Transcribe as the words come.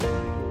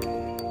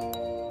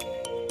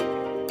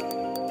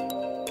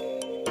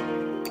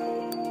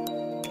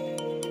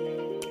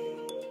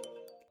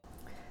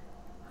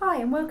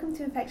and welcome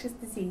to Infectious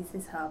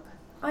Diseases Hub.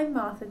 I'm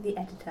Martha, the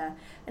editor,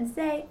 and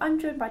today I'm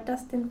joined by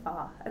Dustin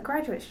Farr, a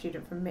graduate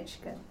student from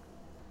Michigan.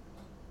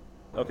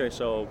 Okay,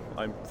 so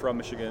I'm from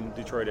Michigan,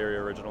 Detroit area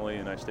originally,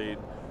 and I stayed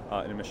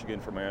in Michigan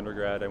for my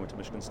undergrad. I went to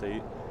Michigan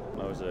State.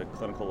 I was a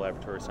clinical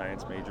laboratory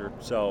science major,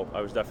 so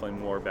I was definitely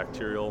more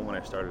bacterial when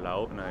I started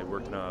out, and I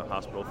worked in a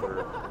hospital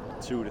for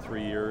 2 to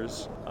 3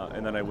 years,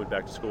 and then I went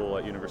back to school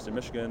at University of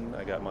Michigan.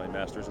 I got my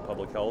master's in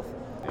public health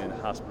in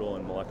hospital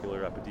and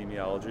molecular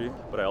epidemiology,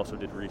 but I also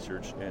did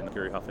research in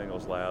Gary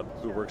Hufnagel's lab,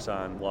 who works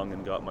on lung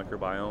and gut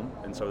microbiome,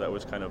 and so that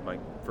was kind of my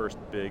first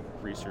big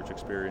research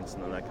experience,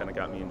 and then that kind of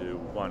got me into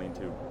wanting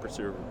to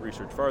pursue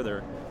research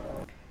farther.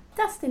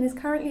 Dustin is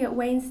currently at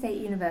Wayne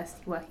State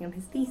University working on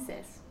his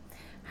thesis.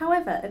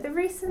 However, at the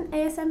recent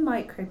ASM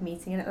Microbe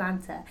meeting in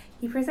Atlanta,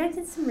 he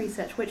presented some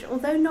research which,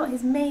 although not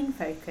his main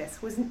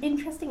focus, was an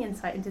interesting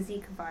insight into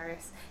Zika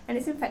virus and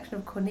its infection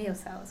of corneal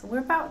cells, and we're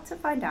about to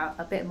find out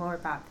a bit more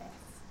about this.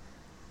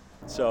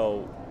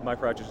 So my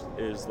project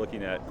is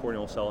looking at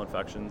corneal cell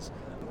infections.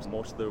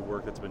 Most of the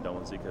work that's been done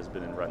with Zika has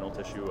been in retinal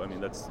tissue. I mean,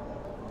 that's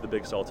the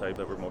big cell type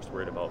that we're most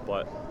worried about.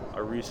 But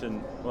a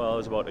recent, it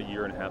was about a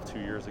year and a half, 2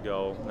 years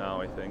ago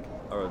now, I think,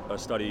 a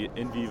study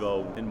in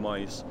vivo in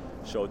mice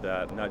showed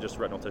that not just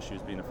retinal tissue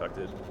is being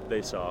affected.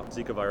 They saw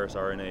Zika virus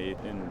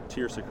RNA in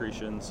tear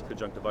secretions,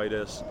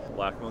 conjunctivitis,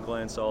 lacrimal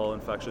gland cell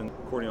infection,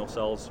 corneal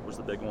cells was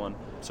the big one.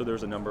 So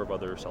there's a number of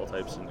other cell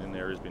types in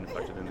areas being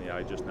affected in the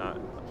eye, just not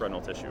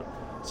retinal tissue.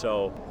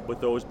 So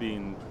with those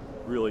being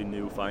really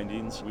new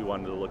findings, we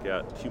wanted to look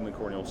at human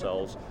corneal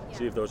cells,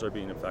 see if those are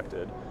being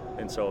affected.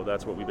 And so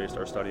that's what we based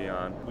our study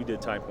on. We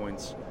did time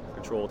points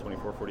control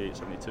 24, 48,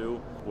 72,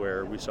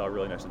 where we saw a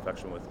really nice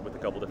infection with a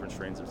couple different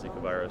strains of Zika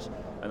virus.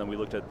 And then we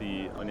looked at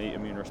the innate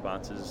immune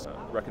responses,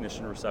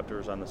 recognition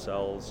receptors on the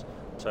cells,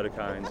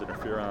 cytokines,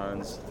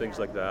 interferons, things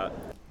like that.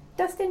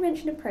 Dustin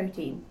mentioned a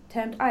protein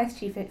termed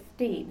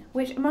ISG15,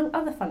 which among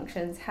other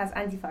functions has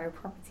antiviral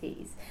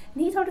properties,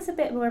 and he told us a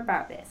bit more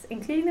about this,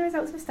 including the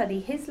results of a study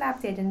his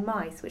lab did in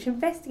mice which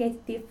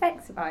investigated the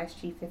effects of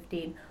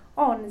ISG15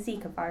 on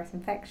Zika virus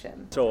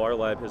infection. So our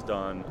lab has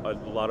done a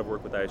lot of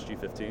work with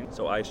ISG15.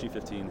 So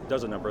ISG15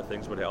 does a number of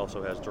things, but it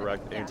also has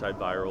direct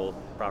antiviral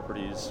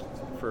properties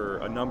for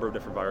a number of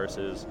different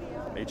viruses,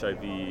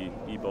 HIV,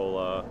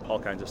 Ebola,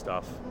 all kinds of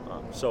stuff.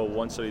 So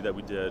one study that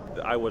we did,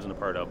 that I wasn't a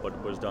part of, but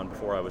was done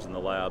before I was in the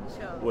lab,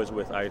 was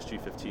with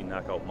ISG15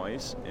 knockout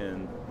mice.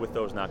 And with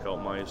those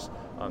knockout mice,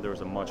 there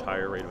was a much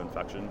higher rate of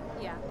infection.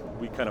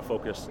 We kind of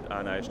focused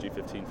on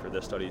ISG15 for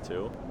this study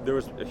too. There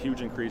was a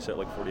huge increase at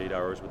like 48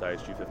 hours with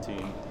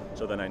ISG15.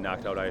 So then I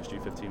knocked out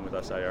ISG15 with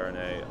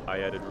siRNA. I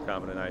added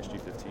recombinant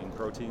ISG15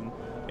 protein.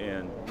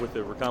 And with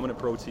the recombinant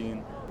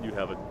protein, you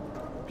have a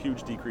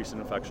huge decrease in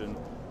infection.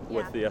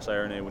 With the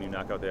siRNA, when you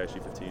knock out the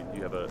ISG15,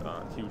 you have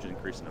a huge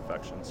increase in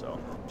infection. So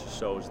it just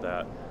shows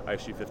that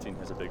ISG15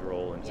 has a big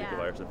role in Zika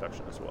virus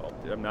infection as well.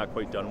 I'm not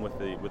quite done with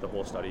the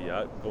whole study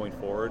yet. Going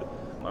forward,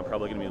 I'm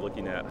probably going to be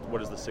looking at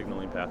what is the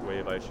signaling pathway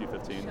of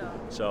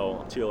ISG15.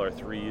 So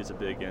TLR3 is a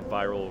big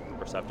viral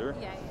receptor.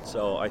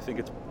 So I think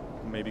it's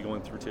maybe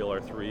going through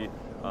TLR3.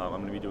 I'm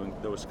going to be doing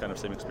those kind of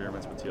same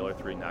experiments with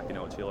TLR3, knocking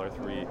out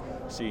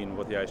TLR3, seeing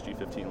what the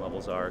ISG15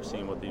 levels are,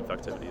 seeing what the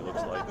infectivity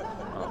looks like.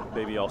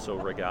 Maybe also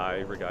RIG-I.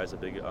 RIG-I is a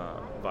big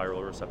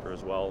viral receptor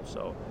as well,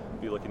 so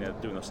we'll be looking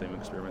at doing those same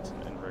experiments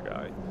in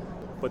RIG-I.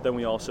 But then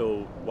we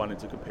also wanted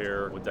to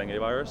compare with dengue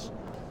virus.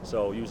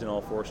 So using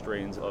all 4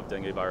 strains of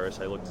dengue virus,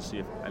 I looked to see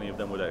if any of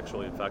them would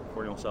actually infect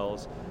corneal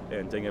cells,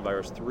 and dengue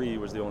virus 3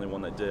 was the only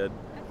one that did.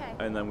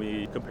 And then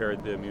we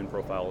compared the immune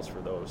profiles for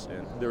those,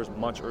 and there was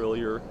much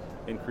earlier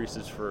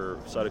increases for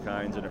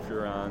cytokines,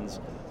 interferons,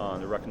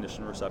 the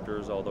recognition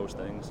receptors, all those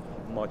things,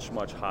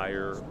 much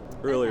higher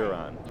earlier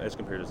on as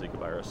compared to Zika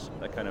virus.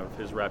 That kind of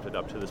has wrapped it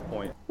up to this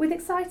point. With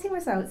exciting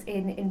results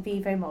in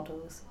vivo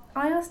models,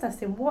 I asked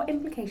Dustin what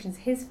implications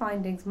his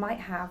findings might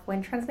have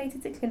when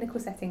translated to clinical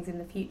settings in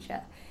the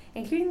future,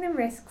 including the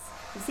risks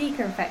of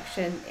Zika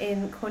infection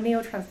in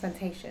corneal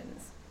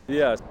transplantations.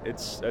 Yeah,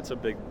 that's a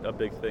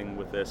big thing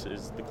with this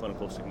is the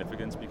clinical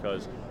significance,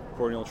 because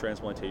corneal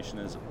transplantation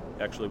is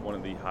actually one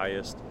of the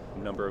highest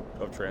number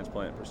of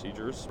transplant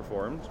procedures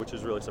performed, which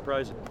is really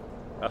surprising.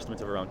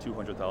 Estimates of around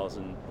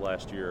 200,000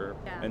 last year.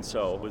 And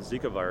so with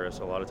Zika virus,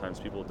 a lot of times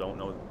people don't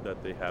know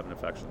that they have an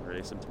infection.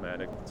 They're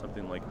asymptomatic.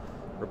 Something like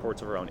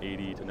reports of around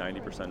 80 to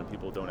 90% of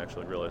people don't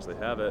actually realize they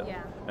have it.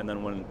 And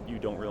then when you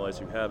don't realize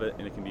you have it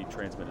and it can be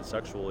transmitted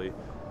sexually,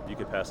 you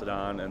could pass it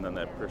on, and then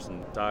that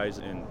person dies,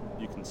 and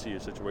you can see a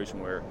situation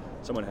where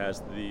someone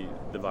has the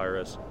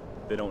virus,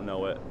 they don't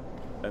know it,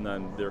 and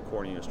then their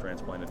cornea is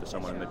transplanted to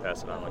someone and they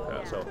pass it on like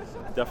that. So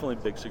definitely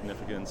big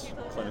significance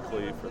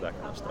clinically for that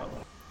kind of stuff.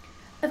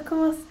 Of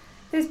course,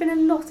 there's been a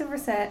lot of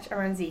research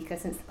around Zika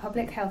since the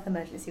public health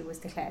emergency was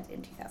declared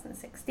in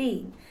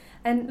 2016,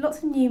 and lots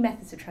of new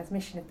methods of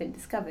transmission have been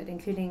discovered,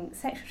 including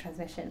sexual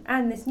transmission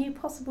and this new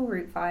possible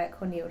route via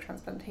corneal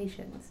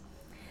transplantations.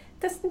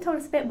 Dustin told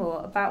us a bit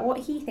more about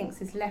what he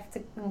thinks is left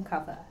to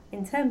uncover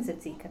in terms of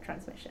Zika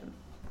transmission.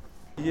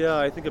 Yeah,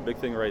 I think a big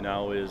thing right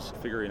now is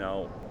figuring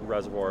out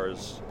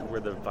reservoirs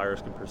where the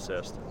virus can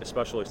persist,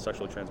 especially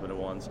sexually transmitted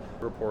ones.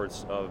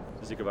 Reports of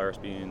Zika virus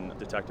being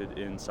detected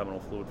in seminal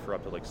fluid for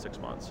up to like 6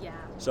 months. Yeah.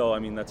 So, I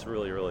mean, that's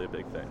really, really a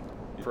big thing.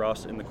 For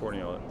us in the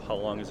cornea, how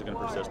long is it going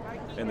to persist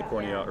in the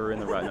cornea or in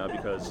the retina?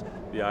 Because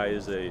the eye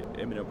is a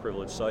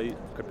immunoprivileged site,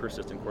 could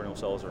persist in corneal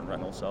cells or in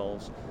retinal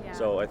cells. Yeah.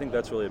 So I think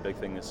that's really a big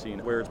thing, is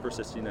seeing where it's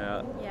persisting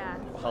at, Yeah.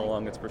 how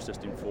long it's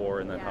persisting for,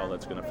 and then how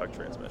that's going to affect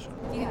transmission.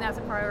 Do you think that's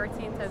a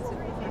priority in terms of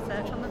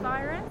research on the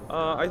virus?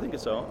 I think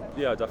so.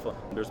 Yeah, definitely.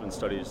 There's been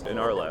studies in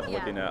our lab Yeah.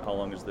 looking at how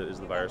long is the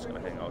virus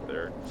going to hang out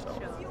there. So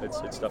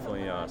Sure. it's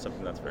definitely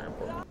something that's very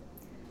important.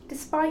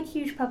 Despite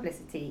huge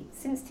publicity,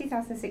 since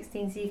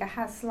 2016 Zika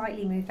has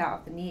slightly moved out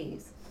of the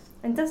news.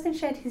 And Dustin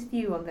shared his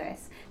view on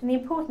this and the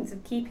importance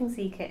of keeping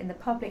Zika in the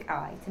public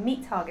eye to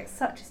meet targets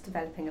such as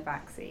developing a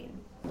vaccine.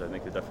 I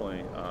think it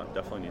definitely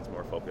needs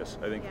more focus.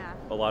 I think Yeah.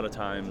 a lot of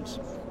times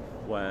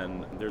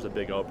when there's a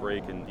big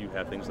outbreak and you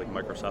have things like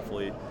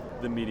microcephaly,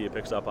 the media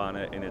picks up on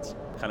it and it's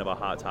kind of a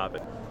hot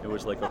topic. It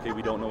was like, okay,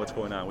 we don't know what's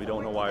going on. We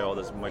don't know why all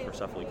these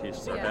microcephaly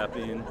cases are Yeah.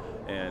 happening,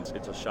 and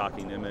it's a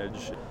shocking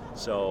image.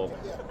 So,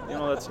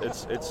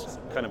 it's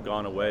kind of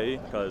gone away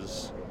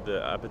because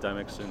the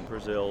epidemics in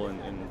Brazil and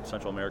in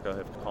Central America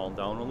have calmed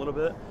down a little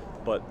bit.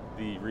 But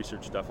the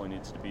research definitely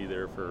needs to be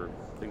there for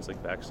things like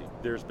vaccine.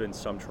 There's been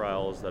some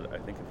trials that I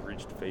think have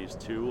reached phase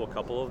 2, a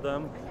couple of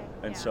them,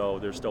 and so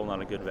there's still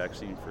not a good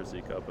vaccine for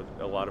Zika, but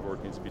a lot of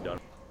work needs to be done.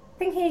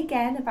 Thinking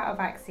again about a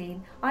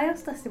vaccine, I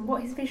asked Dustin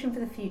what his vision for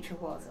the future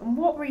was and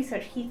what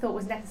research he thought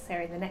was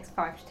necessary in the next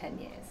 5 to 10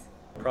 years.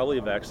 Probably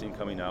a vaccine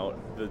coming out.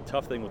 The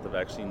tough thing with the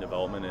vaccine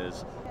development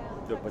is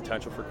the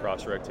potential for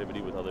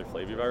cross-reactivity with other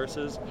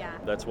flaviviruses. Yeah.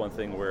 That's one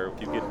thing where if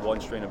you get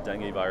one strain of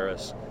dengue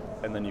virus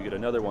and then you get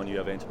another one, you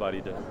have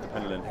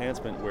antibody-dependent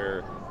enhancement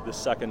where the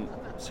second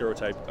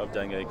serotype of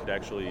dengue could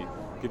actually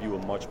give you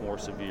a much more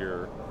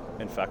severe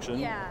infection.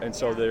 Yeah, and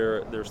so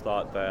yeah. there's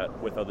thought that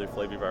with other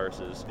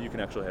flaviviruses, you can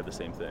actually have the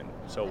same thing.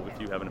 So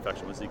if you have an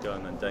infection with Zika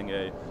and then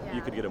dengue,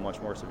 you could get a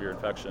much more severe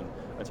infection.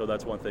 And so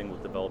that's one thing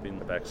with developing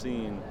the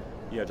vaccine.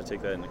 You have to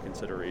take that into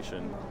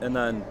consideration. And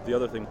then the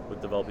other thing with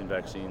developing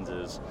vaccines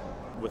is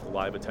with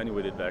live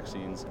attenuated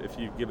vaccines, if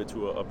you give it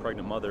to a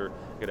pregnant mother,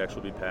 it could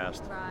actually be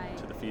passed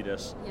to the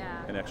fetus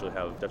and actually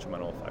have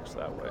detrimental effects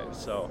that way.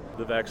 So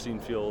the vaccine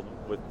field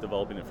with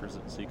developing it for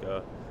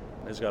Zika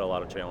has got a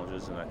lot of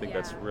challenges, and I think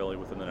that's really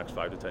within the next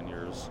 5 to 10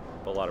 years,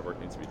 a lot of work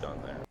needs to be done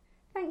there.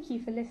 Thank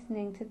you for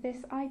listening to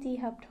this ID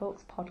Hub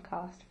Talks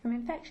podcast from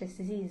Infectious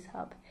Diseases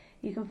Hub.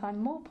 You can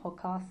find more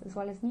podcasts as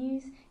well as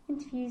news,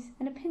 interviews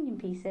and opinion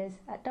pieces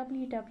at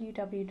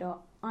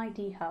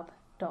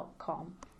www.idhub.com.